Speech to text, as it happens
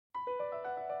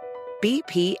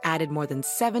BP added more than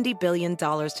 $70 billion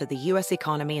to the U.S.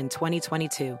 economy in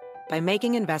 2022 by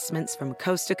making investments from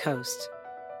coast to coast.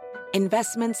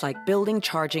 Investments like building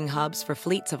charging hubs for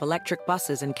fleets of electric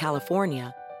buses in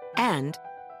California and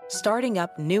starting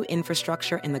up new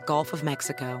infrastructure in the Gulf of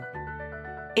Mexico.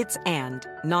 It's and,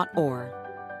 not or.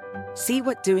 See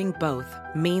what doing both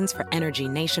means for energy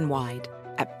nationwide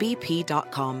at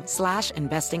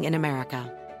bp.com/investing in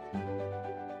America.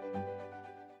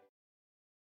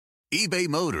 eBay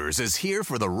Motors is here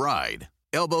for the ride.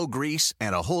 Elbow grease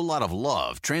and a whole lot of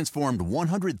love transformed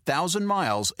 100,000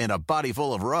 miles and a body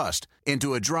full of rust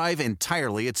into a drive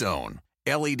entirely its own.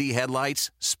 LED headlights,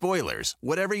 spoilers,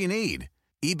 whatever you need.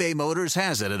 eBay Motors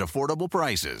has it at affordable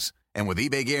prices. And with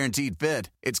eBay Guaranteed Fit,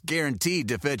 it's guaranteed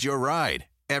to fit your ride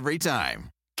every time.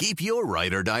 Keep your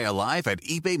ride or die alive at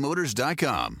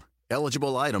ebaymotors.com.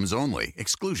 Eligible items only.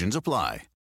 Exclusions apply.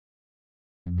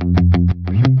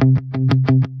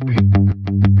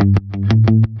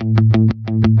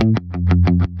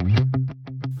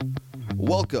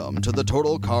 Welcome to the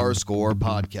Total Car Score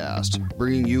podcast,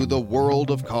 bringing you the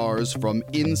world of cars from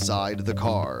inside the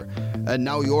car. And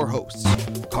now your hosts,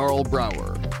 Carl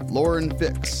Brower, Lauren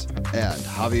Fix, and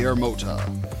Javier Mota.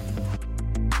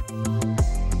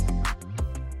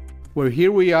 Well,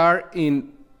 here we are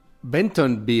in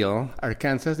Bentonville,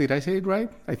 Arkansas. Did I say it right?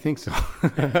 I think so.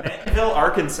 Bentonville,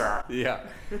 Arkansas. Yeah,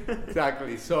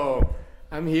 exactly. So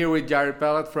I'm here with Jared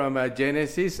Pellet from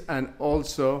Genesis and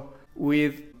also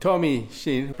with Tommy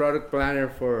Sheen, product planner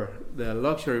for the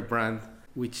luxury brand,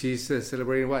 which is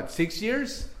celebrating, 6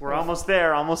 years? We're almost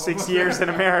there, almost 6 years in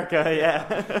America,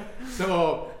 yeah.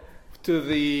 So to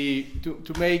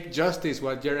make justice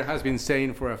what Jared has been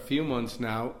saying for a few months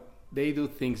now, they do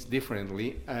things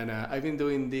differently. And I've been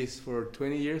doing this for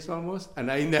 20 years almost,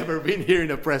 and I've never been here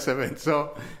in a press event.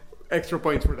 So extra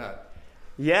points for that.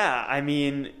 Yeah, I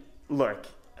mean, look,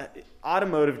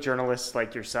 automotive journalists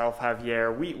like yourself,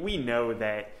 Javier, we know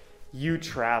that you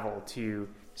travel to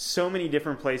so many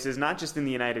different places, not just in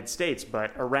the United States,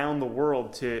 but around the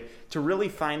world to really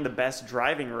find the best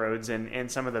driving roads and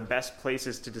some of the best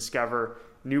places to discover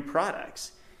new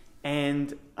products.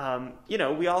 And,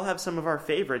 we all have some of our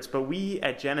favorites, but we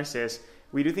at Genesis,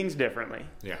 we do things differently.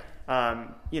 Yeah.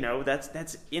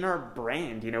 That's in our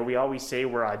brand. We always say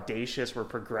we're audacious, we're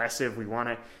progressive, we want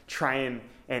to try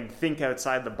and think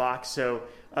outside the box. So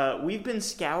we've been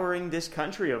scouring this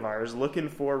country of ours looking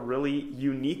for really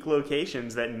unique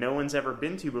locations that no one's ever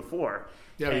been to before.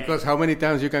 Yeah, because how many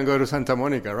times you can go to Santa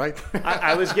Monica, right?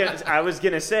 I was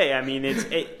gonna say, I mean,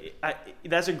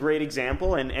 that's a great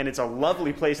example, and it's a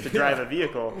lovely place to drive a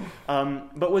vehicle.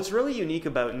 But what's really unique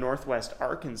about Northwest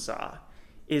Arkansas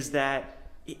is that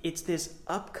it's this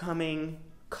upcoming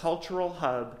cultural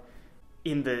hub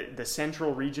in the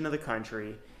central region of the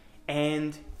country,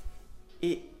 and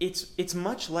it's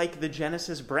much like the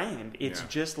Genesis brand. It's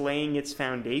just laying its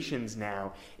foundations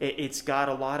now. It's got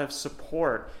a lot of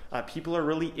support. People are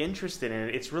really interested in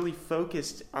it. It's really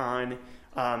focused on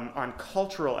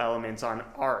cultural elements, on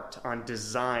art, on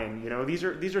design. These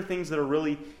are things that are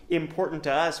really important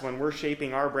to us when we're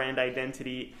shaping our brand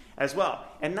identity as well.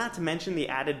 And not to mention the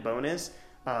added bonus,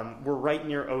 we're right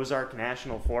near Ozark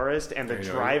National Forest, and the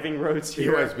driving roads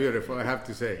here. It was beautiful, I have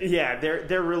to say. Yeah,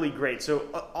 they're really great. So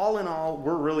all in all,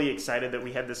 we're really excited that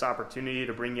we had this opportunity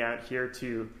to bring you out here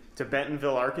to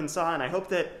Bentonville, Arkansas, and I hope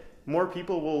that more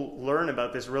people will learn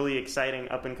about this really exciting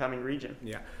up-and-coming region.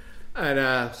 Yeah.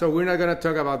 And so we're not going to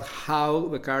talk about how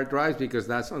the car drives because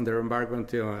that's under embargo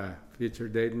until a future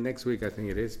date, next week I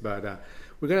think it is. But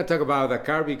we're going to talk about the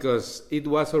car because it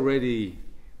was already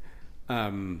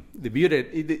debuted.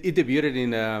 It debuted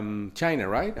in China,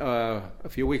 right? A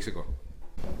few weeks ago.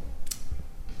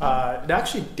 It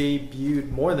actually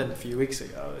debuted more than a few weeks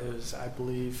ago. It was, I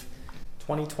believe,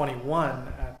 2021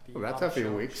 at the that's a few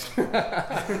show. weeks.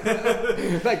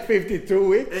 Like 52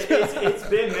 weeks? It's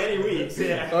been many weeks,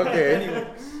 yeah. Okay.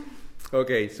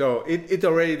 Okay, so it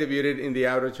already debuted in the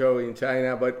auto show in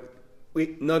China, but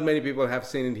not many people have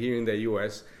seen it here in the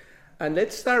US. And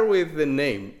let's start with the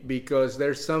name, because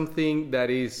there's something that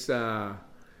is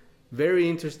very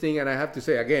interesting, and I have to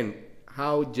say, again,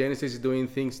 how Genesis is doing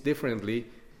things differently.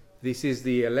 This is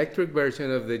the electric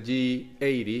version of the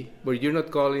G80, but you're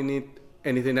not calling it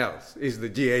anything else. It's the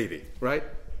G80, right?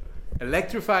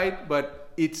 Electrified, but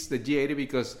it's the G80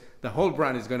 because the whole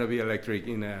brand is going to be electric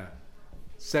in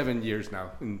 7 years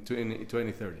now, in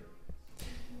 2030.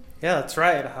 Yeah, that's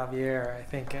right, Javier. I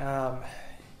think,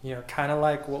 kind of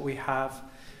like what we have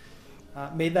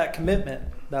made that commitment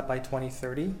that by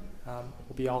 2030 we'll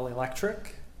be all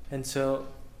electric. And so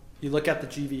you look at the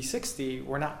GV60,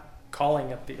 we're not calling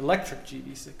it the electric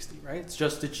GV60, right? It's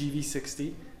just a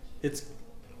GV60. It's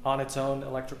on its own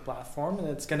electric platform, and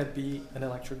it's going to be an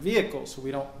electric vehicle, so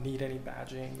we don't need any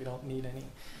badging, we don't need any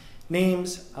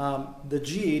names. The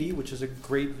G80, which is a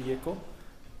great vehicle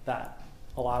that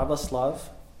a lot of us love,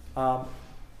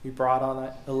 we brought on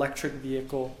an electric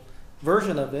vehicle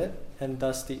version of it, and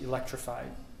thus the electrified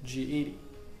G80,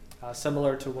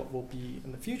 similar to what will be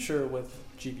in the future with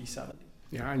GV70.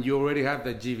 Yeah, and you already have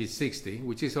the GV60,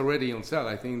 which is already on sale.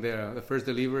 I think the first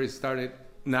delivery started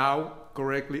now,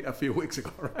 correctly, a few weeks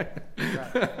ago, right?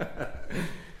 Right.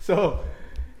 So,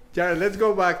 Jared, let's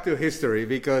go back to history,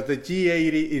 because the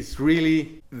G80 is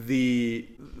really the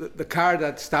car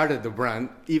that started the brand,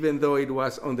 even though it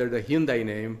was under the Hyundai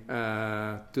name,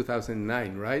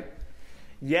 2009, right?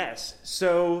 Yes.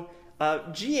 So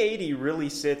G80 really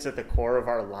sits at the core of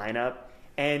our lineup,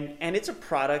 and it's a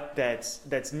product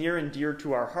that's near and dear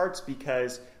to our hearts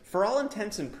because, for all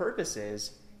intents and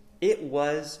purposes, it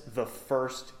was the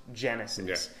first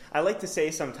Genesis. Yeah. I like to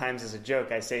say sometimes as a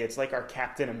joke, I say it's like our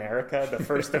Captain America, the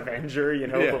first Avenger,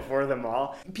 before them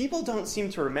all. People don't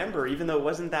seem to remember, even though it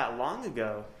wasn't that long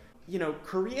ago,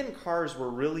 Korean cars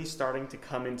were really starting to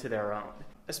come into their own.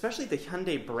 Especially the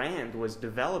Hyundai brand was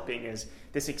developing as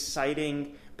this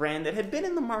exciting brand that had been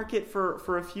in the market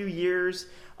for a few years,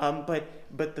 but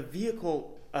the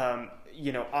vehicle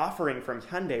offering from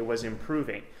Hyundai was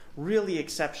improving. Really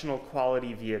exceptional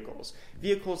quality vehicles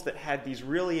that had these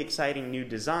really exciting new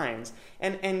designs.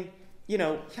 And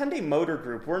Hyundai Motor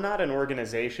Group, we're not an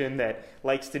organization that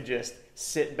likes to just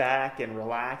sit back and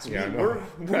relax. Yeah,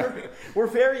 we're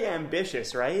very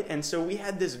ambitious, right? And so we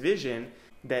had this vision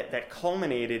that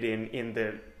culminated in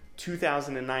the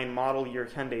 2009 model year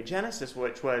Hyundai Genesis,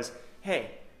 which was,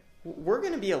 hey, we're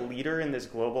going to be a leader in this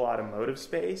global automotive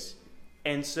space,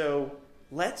 and so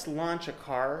let's launch a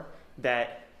car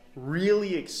that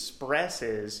really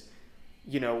expresses,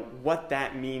 what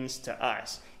that means to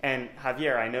us. And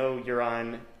Javier, I know you're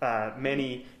on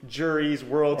many juries,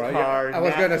 World Car. Yeah. I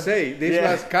was going to say, this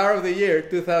was Car of the Year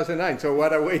 2009, so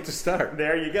what a way to start.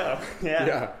 There you go.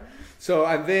 Yeah. So,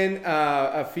 and then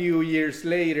a few years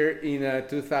later, in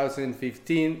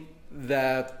 2015,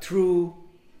 the true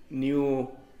new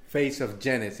face of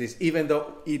Genesis, even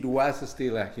though it was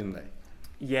still a Hyundai.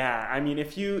 Yeah, I mean,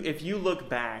 if you look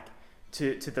back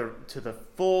to the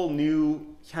full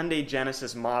new Hyundai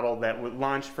Genesis model that would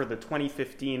launch for the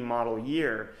 2015 model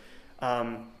year,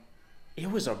 it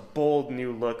was a bold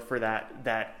new look for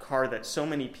that car that so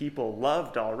many people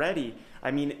loved already. I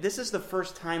mean, this is the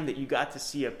first time that you got to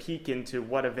see a peek into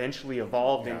what eventually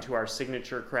evolved into our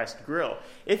signature crest grille.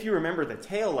 If you remember the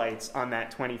taillights on that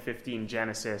 2015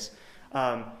 Genesis,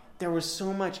 there was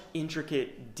so much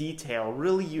intricate detail,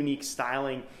 really unique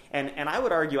styling, and I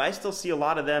would argue I still see a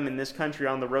lot of them in this country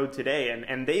on the road today,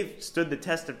 and they've stood the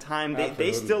test of time.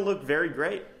 They still look very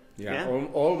great. Yeah.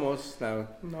 Almost now,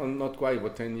 not quite,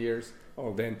 but 10 years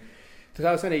old then.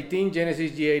 2018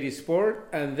 Genesis G80 Sport,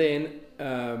 and then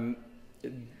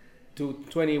to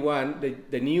 21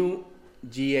 the new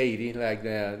G80, like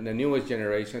the newest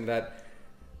generation, that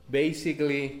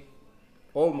basically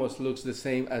almost looks the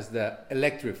same as the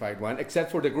electrified one,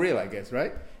 except for the grille, I guess,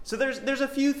 right? So there's a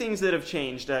few things that have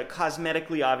changed.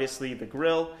 Cosmetically, obviously, the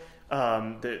grille,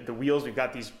 the wheels. We've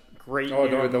got these great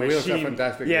the wheels are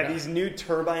fantastic. Yeah, these new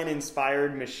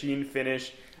turbine-inspired machine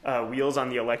finish wheels on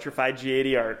the electrified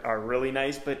G80 are really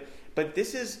nice. But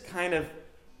this is kind of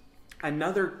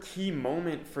another key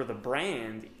moment for the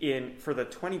brand for the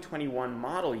 2021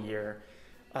 model year,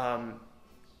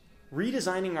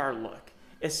 redesigning our look,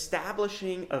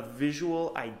 establishing a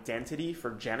visual identity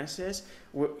for Genesis.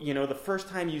 The first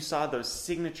time you saw those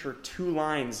signature two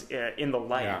lines in the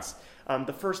lights,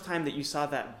 the first time that you saw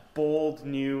that bold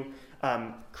new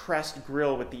crest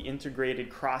grille with the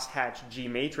integrated crosshatch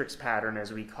G-matrix pattern,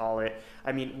 as we call it.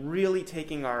 I mean, really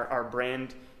taking our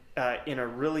brand in a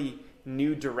really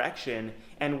new direction,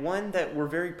 and one that we're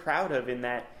very proud of, in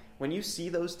that when you see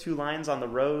those two lines on the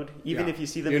road, even if you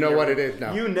see them, you know what it is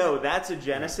now. You know that's a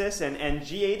Genesis, and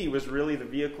G80 was really the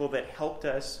vehicle that helped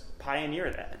us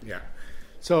pioneer that. Yeah.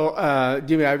 So,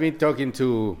 Jimmy, I've been talking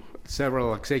to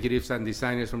several executives and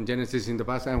designers from Genesis in the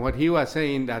past, and what he was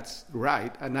saying, that's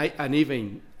right. And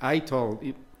even I told,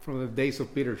 from the days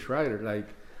of Peter Schrader, like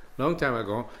long time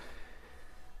ago,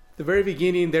 the very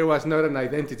beginning there was not an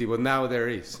identity, but now there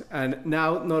is. And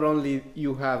now not only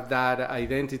you have that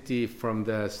identity from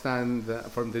the stand,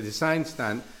 from the design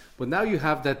stand, but now you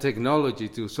have that technology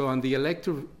too. So on the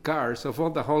electric cars of all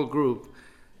the whole group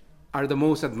are the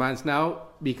most advanced now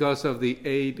because of the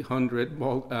 800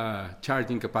 volt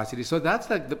charging capacity. So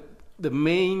that's like the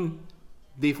main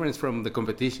difference from the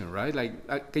competition, right?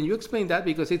 Like, can you explain that?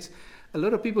 Because it's a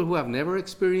lot of people who have never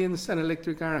experienced an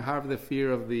electric car and have the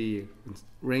fear of the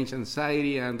range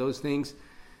anxiety and those things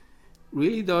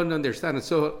really don't understand it.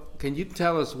 So can you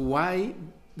tell us why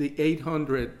the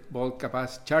 800 volt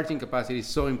charging capacity is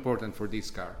so important for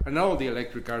this car and all the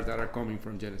electric cars that are coming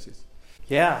from Genesis?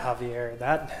 Yeah, Javier,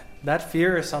 that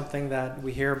fear is something that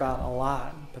we hear about a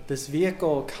lot, but this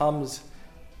vehicle comes,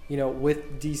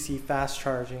 with DC fast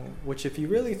charging, which if you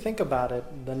really think about it,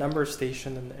 the number of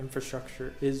stations and the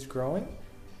infrastructure is growing.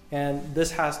 And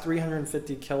this has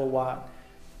 350 kilowatt,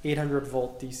 800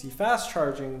 volt DC fast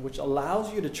charging, which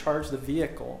allows you to charge the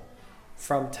vehicle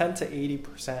from 10 to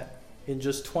 80% in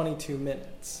just 22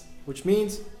 minutes, which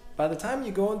means by the time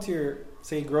you go into your,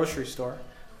 say, grocery store,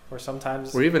 or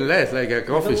sometimes... Or even less, like a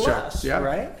coffee shop. Less, yeah,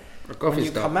 right? A coffee when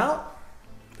you shop. come out,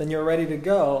 then you're ready to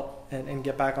go and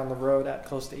get back on the road at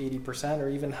close to 80% or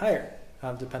even higher,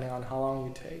 depending on how long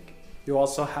you take. You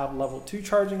also have level 2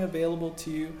 charging available to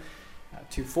you,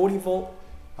 240 volt.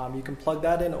 You can plug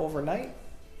that in overnight.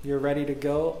 You're ready to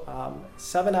go.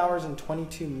 7 hours and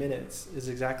 22 minutes is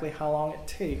exactly how long it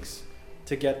takes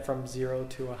to get from 0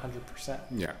 to 100%.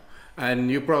 Yeah.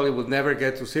 And you probably would never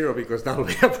get to 0 because that will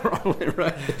be a problem,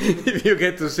 right? If you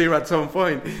get to 0 at some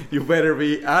point, you better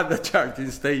be at the charging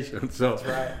station. So, that's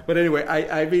right. But anyway,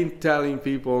 I've been telling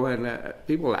people, and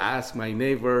people ask my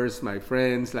neighbors, my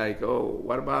friends, like, oh,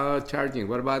 what about charging?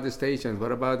 What about the stations?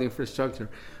 What about the infrastructure?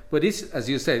 But it's, as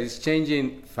you said, it's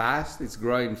changing fast. It's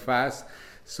growing fast.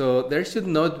 So there should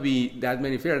not be that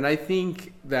many fear. And I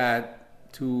think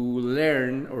that to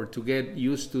learn or to get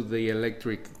used to the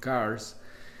electric cars,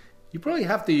 you probably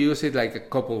have to use it like a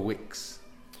couple weeks,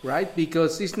 right?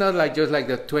 Because it's not like just like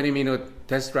the 20-minute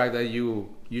test drive that you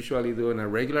usually do in a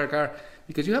regular car,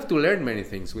 because you have to learn many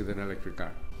things with an electric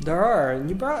car. There are, and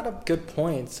you brought up good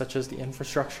points, such as the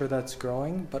infrastructure that's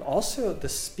growing, but also the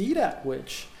speed at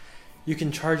which you can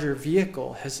charge your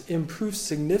vehicle has improved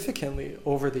significantly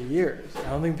over the years.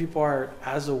 I don't think people are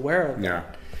as aware of that. Yeah.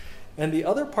 And the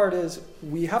other part is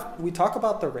we talk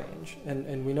about the range,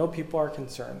 and we know people are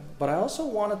concerned, but I also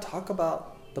want to talk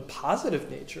about the positive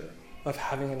nature of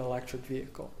having an electric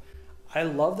vehicle. I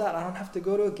love that I don't have to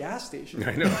go to a gas station.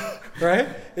 I know. Right?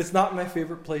 It's not my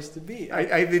favorite place to be.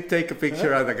 I did take a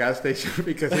picture at the gas station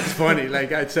because it's funny.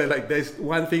 Like I said, like there's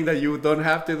one thing that you don't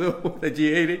have to do with the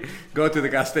G80, go to the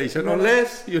gas station,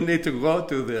 unless you need to go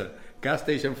to the gas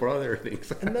station for other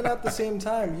things. And then at the same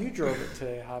time, you drove it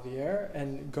today, Javier,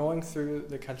 and going through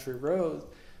the country roads,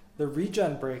 the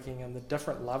regen braking and the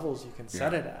different levels you can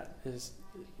set it at is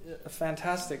a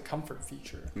fantastic comfort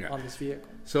feature on this vehicle.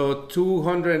 So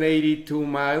 282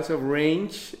 miles of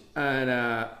range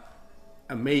and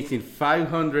amazing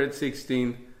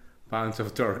 516 pounds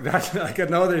of torque. That's like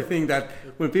another thing that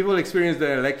when people experience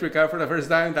the electric car for the first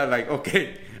time, they're like,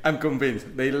 okay, I'm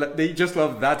convinced. They just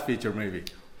love that feature maybe.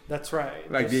 That's right.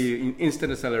 Like the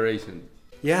instant acceleration.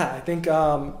 Yeah, I think,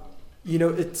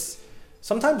 it's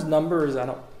sometimes numbers, I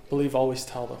don't believe, always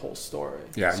tell the whole story.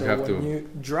 Yeah, so you have when to. you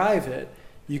drive it,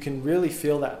 you can really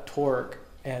feel that torque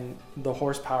and the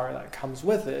horsepower that comes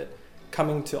with it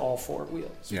coming to all four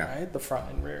wheels, right? The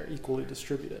front and rear equally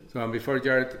distributed. So before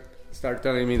Jared start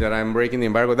telling me that I'm breaking the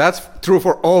embargo, that's true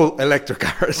for all electric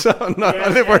cars. So not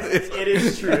only for this. It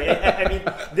is true. I mean,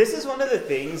 this is one of the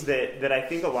things that I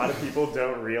think a lot of people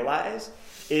don't realize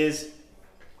is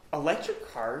electric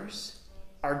cars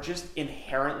are just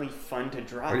inherently fun to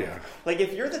drive. Oh, yeah. Like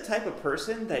if you're the type of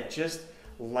person that just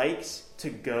likes to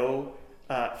go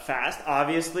fast,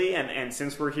 obviously, and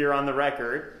since we're here on the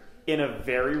record, in a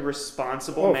very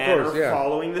responsible manner,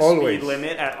 following the speed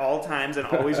limit at all times and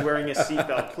always wearing a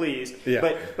seatbelt, please. Yeah.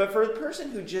 But for the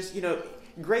person who just,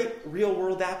 great real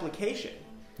world application.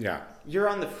 Yeah. You're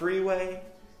on the freeway,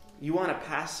 you want to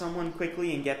pass someone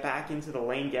quickly and get back into the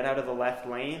lane, get out of the left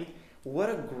lane.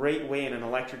 What a great way in an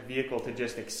electric vehicle to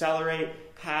just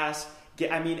accelerate, pass,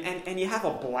 and you have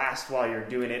a blast while you're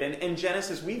doing it. And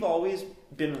Genesis, we've always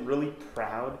been really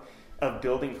proud of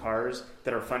building cars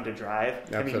that are fun to drive.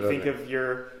 Absolutely. I mean, think of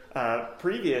your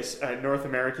previous North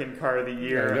American Car of the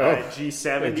Year,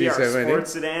 G70, our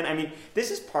sports sedan. I mean, this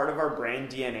is part of our brand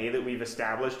DNA that we've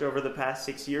established over the past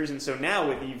 6 years. And so now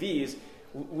with EVs,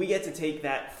 we get to take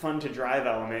that fun to drive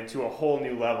element to a whole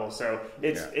new level. So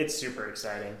it's super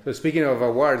exciting. So speaking of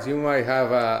awards, you might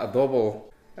have a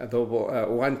double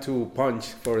 1-2 punch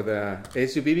for the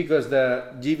SUV because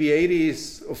the GV80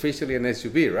 is officially an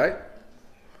SUV, right?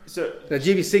 So the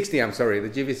GV60, I'm sorry, the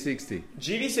GV60.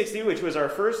 GV60, which was our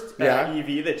first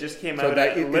EV that just came out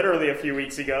literally a few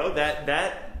weeks ago.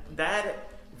 That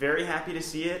very happy to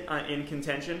see it in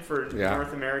contention for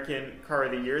North American Car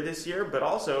of the Year this year, but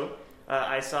also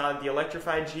I saw the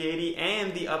electrified G80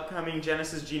 and the upcoming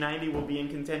Genesis G90 will be in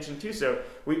contention too. So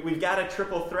we've got a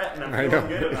triple threat, and I'm feeling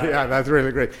good about it. Yeah, that's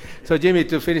really great. So Jimmy,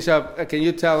 to finish up, can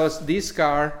you tell us, this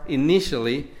car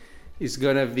initially is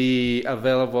going to be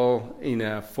available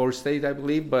in 4 states, I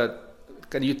believe, but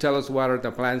can you tell us what are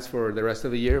the plans for the rest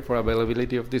of the year for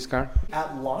availability of this car?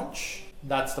 At launch,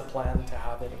 that's the plan, to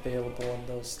have it available in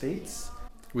those states.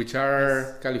 Which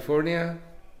are California,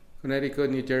 Connecticut,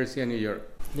 New Jersey, and New York.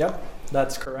 Yep,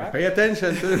 that's correct. Pay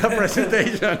attention to the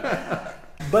presentation.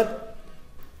 But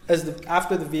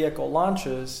after the vehicle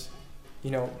launches,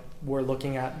 we're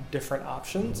looking at different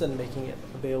options and making it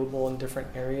available in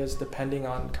different areas depending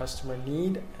on customer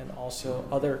need and also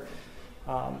other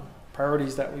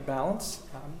priorities that we balance.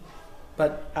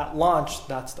 But at launch,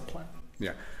 that's the plan.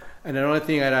 Yeah. And another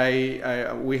thing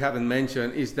that we haven't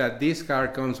mentioned is that this car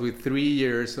comes with 3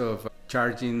 years of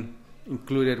charging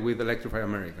included with Electrify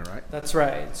America, right? That's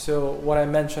right. So what I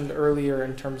mentioned earlier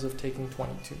in terms of taking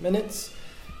 22 minutes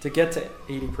to get to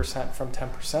 80% from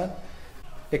 10%,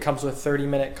 it comes with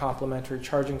 30-minute complimentary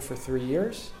charging for 3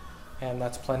 years, and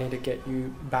that's plenty to get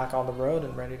you back on the road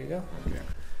and ready to go. Yeah.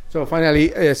 So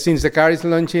finally, since the car is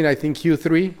launching, I think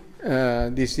Q3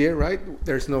 this year, right?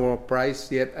 There's no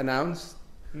price yet announced?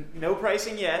 No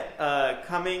pricing yet.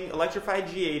 Coming electrified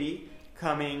G80,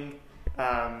 coming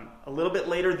a little bit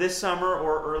later this summer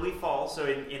or early fall, so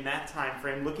in that time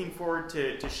frame. Looking forward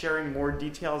to sharing more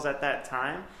details at that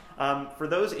time. For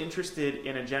those interested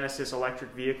in a Genesis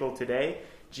electric vehicle today,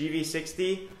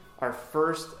 GV60, our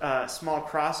first small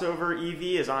crossover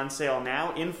EV, is on sale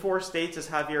now in 4 states, as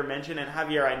Javier mentioned. And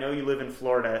Javier, I know you live in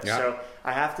Florida, so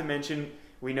I have to mention,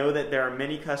 we know that there are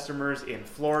many customers in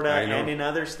Florida and in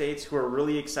other states who are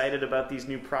really excited about these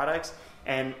new products.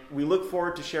 And we look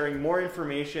forward to sharing more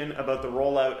information about the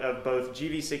rollout of both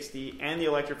GV60 and the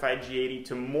electrified G80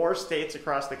 to more states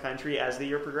across the country as the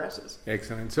year progresses.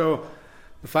 Excellent. So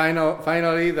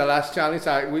finally, the last challenge,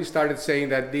 we started saying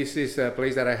that this is a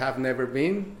place that I have never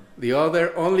been. The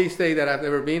only state that I've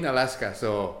never been, Alaska.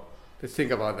 So let's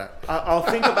think about that. I'll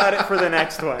think about it for the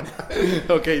next one.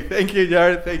 Okay. Thank you,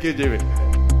 Jared. Thank you, Jimmy.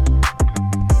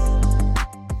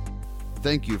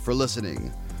 Thank you for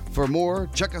listening. For more,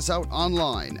 check us out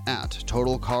online at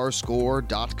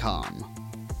TotalCarScore.com.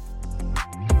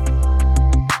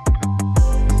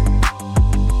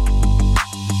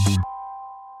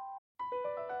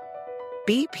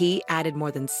 BP added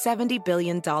more than $70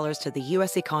 billion to the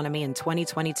U.S. economy in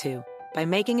 2022 by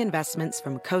making investments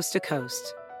from coast to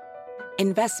coast.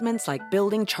 Investments like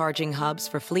building charging hubs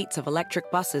for fleets of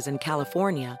electric buses in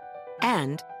California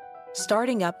and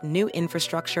starting up new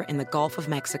infrastructure in the Gulf of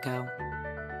Mexico.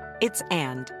 It's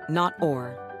and, not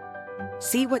or.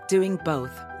 See what doing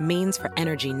both means for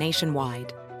energy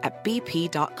nationwide at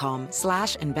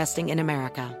bp.com/investing in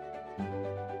America.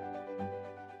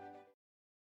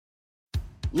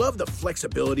 Love the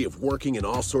flexibility of working in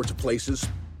all sorts of places?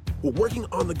 Well, working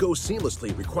on the go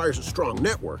seamlessly requires a strong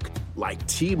network like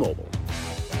T-Mobile.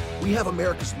 We have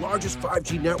America's largest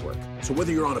 5G network, so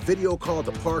whether you're on a video call at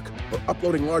the park or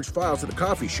uploading large files at the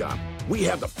coffee shop, we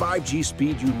have the 5G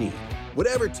speed you need.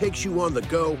 Whatever takes you on the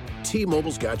go,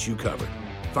 T-Mobile's got you covered.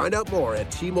 Find out more at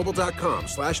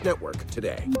T-Mobile.com/network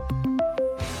today.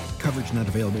 Coverage not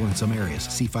available in some areas.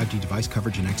 See 5G device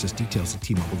coverage and access details at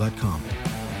T-Mobile.com.